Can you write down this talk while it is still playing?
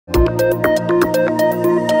There's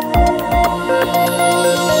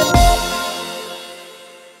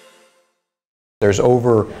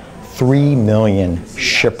over 3 million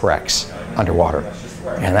shipwrecks underwater,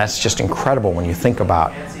 and that's just incredible when you think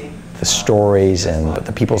about the stories and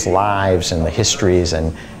the people's lives and the histories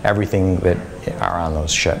and everything that are on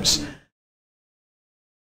those ships.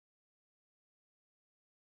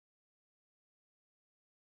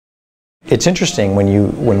 It's interesting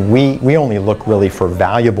when we only look really for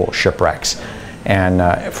valuable shipwrecks,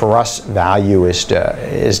 and for us value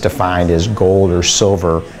is defined as gold or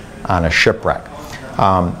silver on a shipwreck.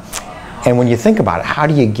 And when you think about it, how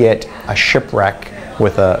do you get a shipwreck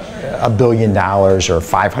with $1 billion or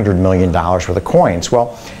 $500 million worth of coins?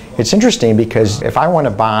 Well, it's interesting because if I want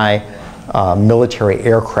to buy a military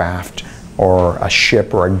aircraft or a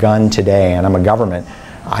ship or a gun today and I'm a government,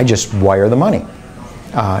 I just wire the money.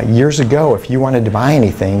 Years ago, if you wanted to buy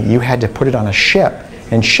anything, you had to put it on a ship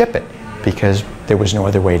and ship it because there was no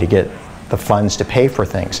other way to get the funds to pay for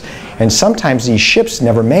things. And sometimes these ships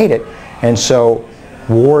never made it, and so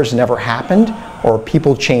wars never happened, or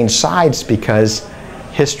people changed sides because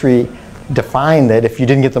history defined that if you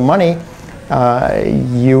didn't get the money,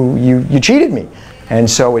 you cheated me. And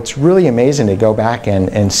so it's really amazing to go back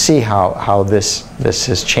and see how this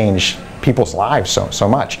has changed people's lives so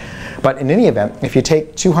much. But in any event, if you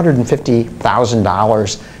take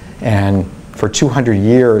 $250,000 and for 200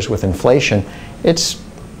 years with inflation, it's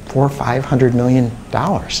 $400 or $500 million.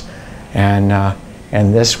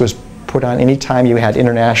 And this was put on any time you had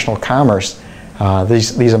international commerce.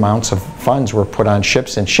 These amounts of funds were put on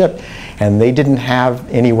ships and shipped, and they didn't have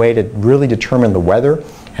any way to really determine the weather,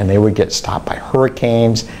 and they would get stopped by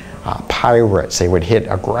hurricanes, pirates. They would hit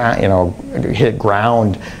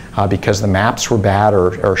ground because the maps were bad,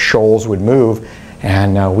 or shoals would move,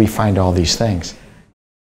 and we find all these things.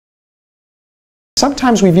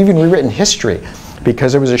 Sometimes we've even rewritten history,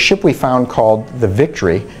 because there was a ship we found called the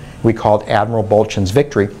Victory. We called Admiral Bulchan's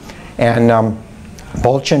Victory, and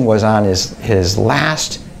Bulchan was on his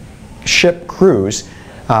last ship cruise,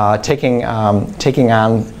 taking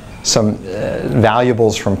on some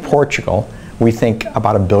valuables from Portugal. We think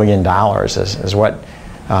about $1 billion is what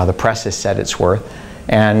the press has said it's worth.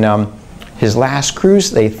 And his last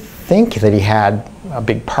cruise, they think that he had a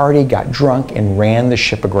big party, got drunk, and ran the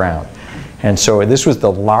ship aground. And so this was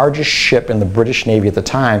the largest ship in the British Navy at the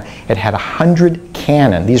time. It had 100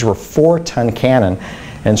 cannon. These were 4-ton cannon.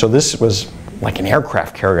 And so this was like an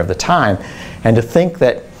aircraft carrier of the time. And to think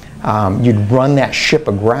that you'd run that ship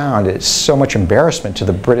aground is so much embarrassment to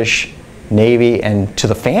the British Navy and to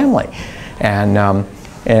the family. And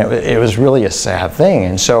it was really a sad thing.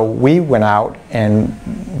 And so we went out and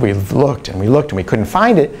we looked and we looked and we couldn't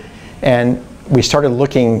find it. And we started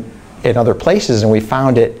looking in other places, and we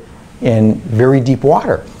found it in very deep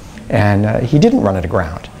water. And he didn't run it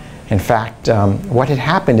aground. In fact, what had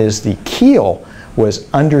happened is the keel was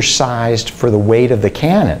undersized for the weight of the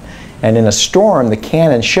cannon. And in a storm, the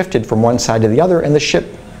cannon shifted from one side to the other, and the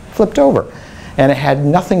ship flipped over. And it had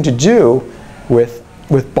nothing to do with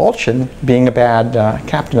Bulchan being a bad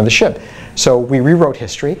captain of the ship. So we rewrote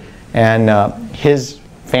history, and his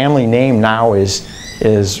family name now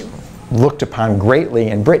is looked upon greatly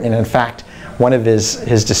in Britain. And in fact, one of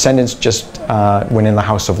his descendants just went in the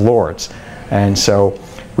House of Lords. And so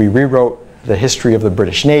we rewrote the history of the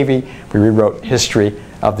British Navy, we rewrote history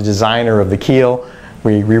of the designer of the keel,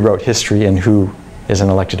 we rewrote history in who is an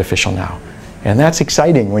elected official now. And that's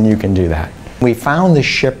exciting when you can do that. We found this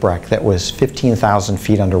shipwreck that was 15,000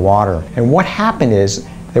 feet underwater. And what happened is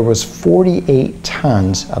there was 48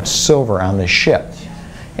 tons of silver on the ship.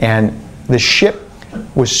 And the ship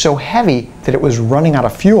was so heavy that it was running out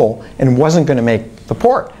of fuel and wasn't going to make the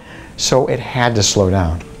port. So it had to slow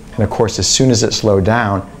down. And of course, as soon as it slowed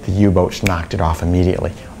down, the U-boats knocked it off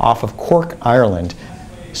immediately, off of Cork, Ireland.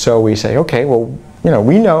 So we say, okay, well,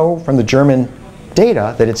 we know from the German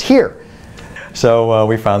data that it's here. So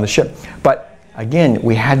we found the ship. But again,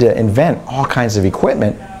 we had to invent all kinds of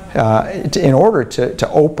equipment in order to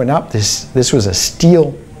open up this. This was a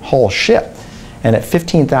steel hull ship. And at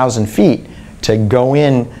 15,000 feet, to go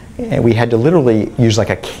in, and we had to literally use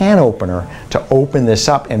like a can opener to open this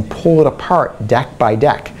up and pull it apart deck by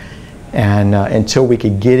deck, and until we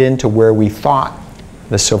could get into where we thought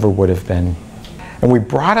the silver would have been. And we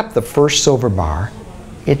brought up the first silver bar.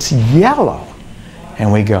 It's yellow.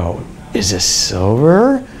 And we go, is this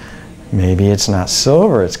silver? Maybe it's not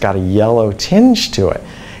silver. It's got a yellow tinge to it.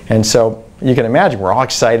 And so you can imagine we're all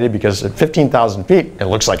excited because at 15,000 feet, it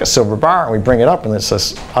looks like a silver bar, and we bring it up and it's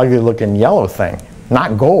this ugly looking yellow thing.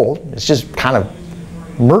 Not gold, it's just kind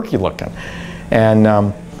of murky looking.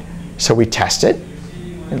 And so we test it,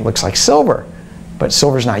 it looks like silver, but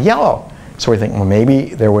silver's not yellow. So we think, well,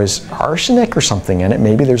 maybe there was arsenic or something in it.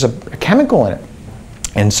 Maybe there's a chemical in it.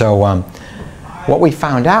 And so what we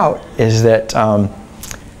found out is that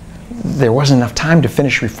there wasn't enough time to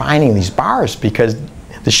finish refining these bars because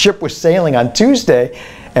the ship was sailing on Tuesday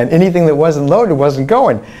and anything that wasn't loaded wasn't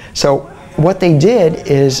going. So what they did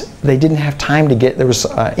is they didn't have time to get, there was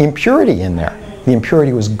impurity in there. The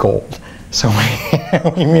impurity was gold. So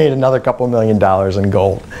we made another couple $1 million in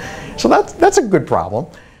gold. So that's a good problem.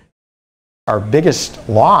 Our biggest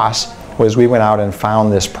loss was we went out and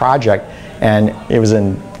found this project, and it was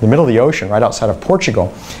in the middle of the ocean right outside of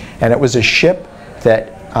Portugal. And it was a ship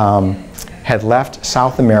that had left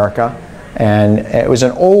South America, and it was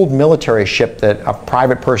an old military ship that a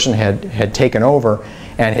private person had taken over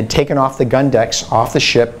and had taken off the gun decks off the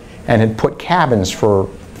ship and had put cabins for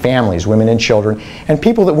families, women and children, and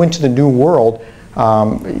people that went to the New World.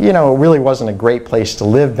 You know, it really wasn't a great place to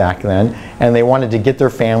live back then, and they wanted to get their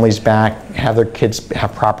families back, have their kids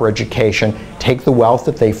have proper education, take the wealth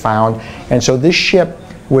that they found, and so this ship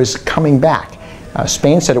was coming back.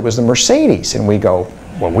 Spain said it was the Mercedes, and we go,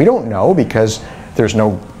 well, we don't know because there's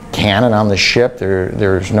no cannon on the ship,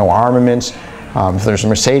 there's no armaments. If there's a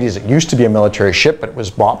Mercedes, it used to be a military ship, but it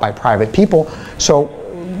was bought by private people, so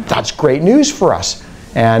that's great news for us.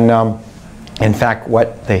 And in fact,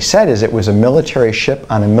 what they said is it was a military ship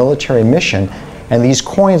on a military mission, and these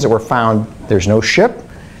coins that were found, there's no ship,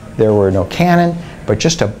 there were no cannon, but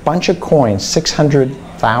just a bunch of coins,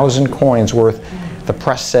 600,000 coins worth, the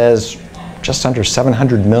press says just under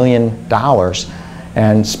 $700 million,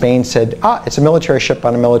 and Spain said, it's a military ship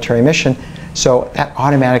on a military mission, so that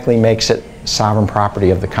automatically makes it sovereign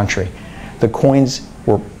property of the country. The coins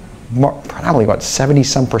were probably about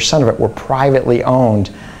 70-some% of it were privately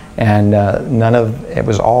owned, and none of it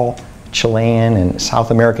was all Chilean and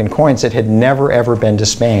South American coins that had never ever been to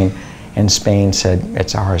Spain, and Spain said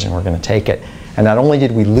it's ours and we're going to take it. And not only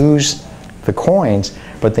did we lose the coins,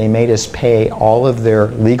 but they made us pay all of their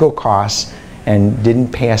legal costs and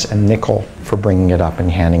didn't pay us a nickel for bringing it up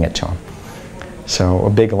and handing it to them. So a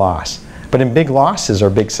big loss. But in big losses are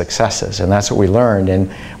big successes, and that's what we learned.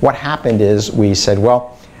 And what happened is we said,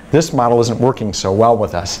 well, this model isn't working so well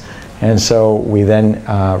with us. And so we then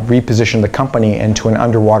repositioned the company into an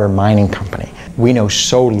underwater mining company. We know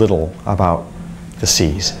so little about the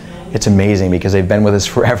seas. It's amazing because they've been with us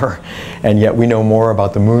forever, and yet we know more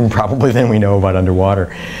about the moon probably than we know about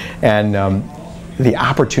underwater. And the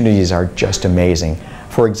opportunities are just amazing.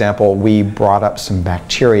 For example, we brought up some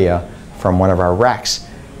bacteria from one of our wrecks,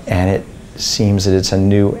 and it seems that it's a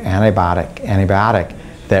new antibiotic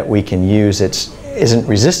that we can use. It isn't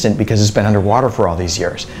resistant because it's been underwater for all these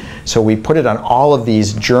years. So we put it on all of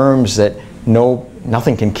these germs that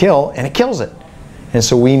nothing can kill, and it kills it. And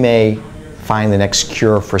so we may find the next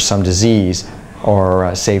cure for some disease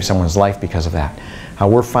or save someone's life because of that.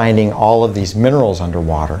 We're finding all of these minerals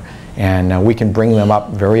underwater, and we can bring them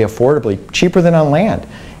up very affordably, cheaper than on land,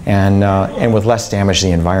 and with less damage to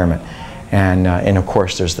the environment. And of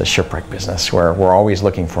course, there's the shipwreck business where we're always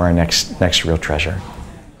looking for our next real treasure.